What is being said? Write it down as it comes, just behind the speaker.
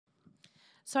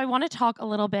So I want to talk a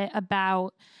little bit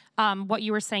about what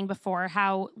you were saying before,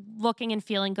 how looking and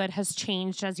feeling good has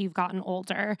changed as you've gotten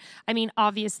older. I mean,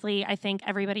 obviously, I think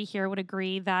everybody here would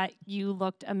agree that you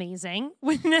looked amazing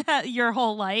your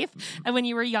whole life and when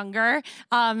you were younger,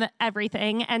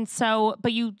 everything. And so,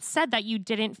 but you said that you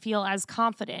didn't feel as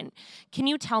confident. Can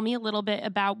you tell me a little bit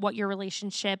about what your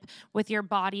relationship with your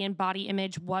body and body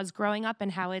image was growing up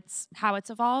and how it's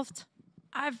evolved?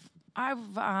 I've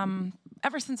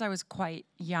ever since I was quite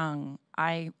young,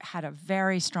 I had a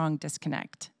very strong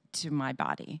disconnect to my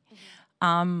body.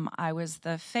 I was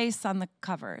the face on the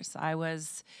covers. I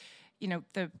was,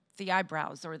 the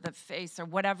eyebrows or the face or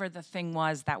whatever the thing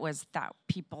was that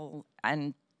people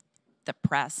and the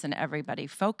press and everybody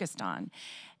focused on.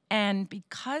 And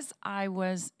because I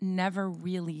was never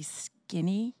really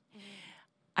skinny,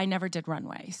 I never did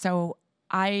runway. So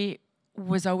I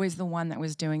was always the one that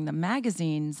was doing the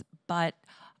magazines, but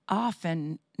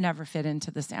often never fit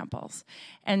into the samples.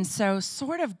 And so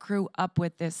sort of grew up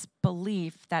with this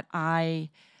belief that I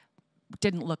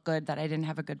didn't look good, that I didn't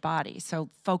have a good body. So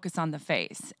focus on the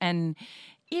face. And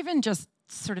even just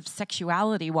sort of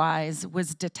sexuality-wise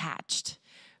was detached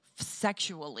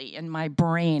sexually in my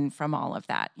brain from all of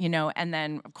that, And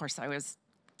then, of course, it was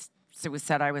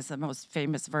said I was the most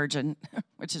famous virgin,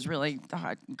 which is really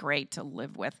great to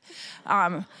live with.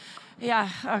 Yeah,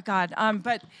 oh God.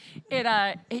 But it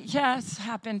yes,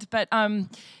 happened. But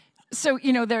so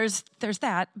there's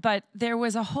that. But there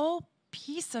was a whole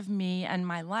piece of me and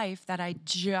my life that I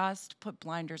just put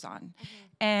blinders on.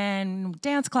 And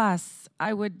dance class,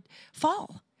 I would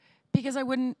fall because I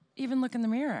wouldn't even look in the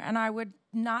mirror, and I would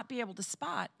not be able to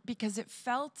spot because it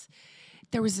felt.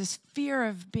 There was this fear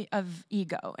of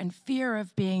ego and fear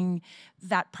of being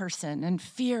that person and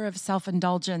fear of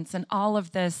self-indulgence and all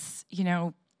of this,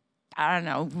 I don't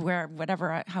know,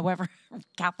 however,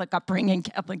 Catholic upbringing,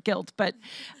 Catholic guilt, but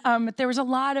there was a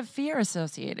lot of fear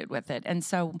associated with it. And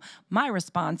so my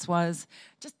response was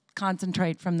just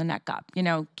concentrate from the neck up,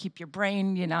 keep your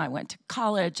brain, I went to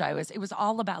college, it was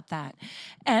all about that.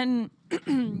 And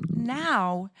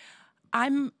now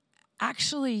I'm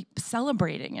actually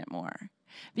celebrating it more.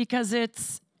 Because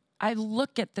I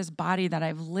look at this body that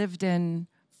I've lived in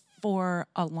for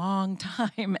a long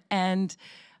time and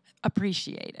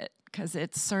appreciate it because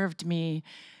it served me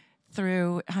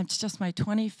through, it's just my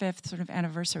 25th sort of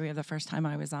anniversary of the first time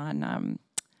I was on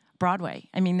Broadway.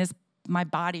 I mean, my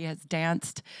body has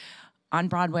danced on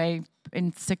Broadway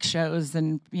in 6 shows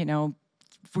and,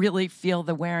 really feel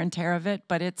the wear and tear of it,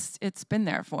 but it's been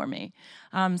there for me.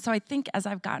 So I think as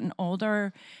I've gotten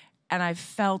older and I've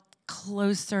felt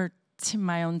closer to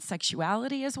my own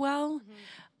sexuality as well.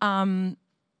 And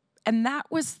that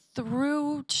was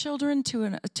through children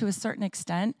to a certain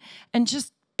extent, and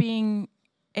just being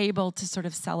able to sort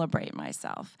of celebrate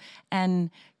myself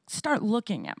and start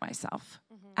looking at myself,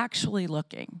 actually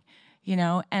looking,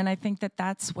 and I think that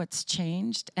that's what's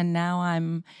changed. And now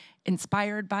I'm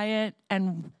inspired by it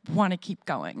and want to keep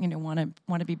going,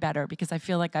 want to be better because I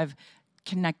feel like I've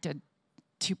connected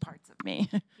 2 parts of me.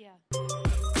 Yeah.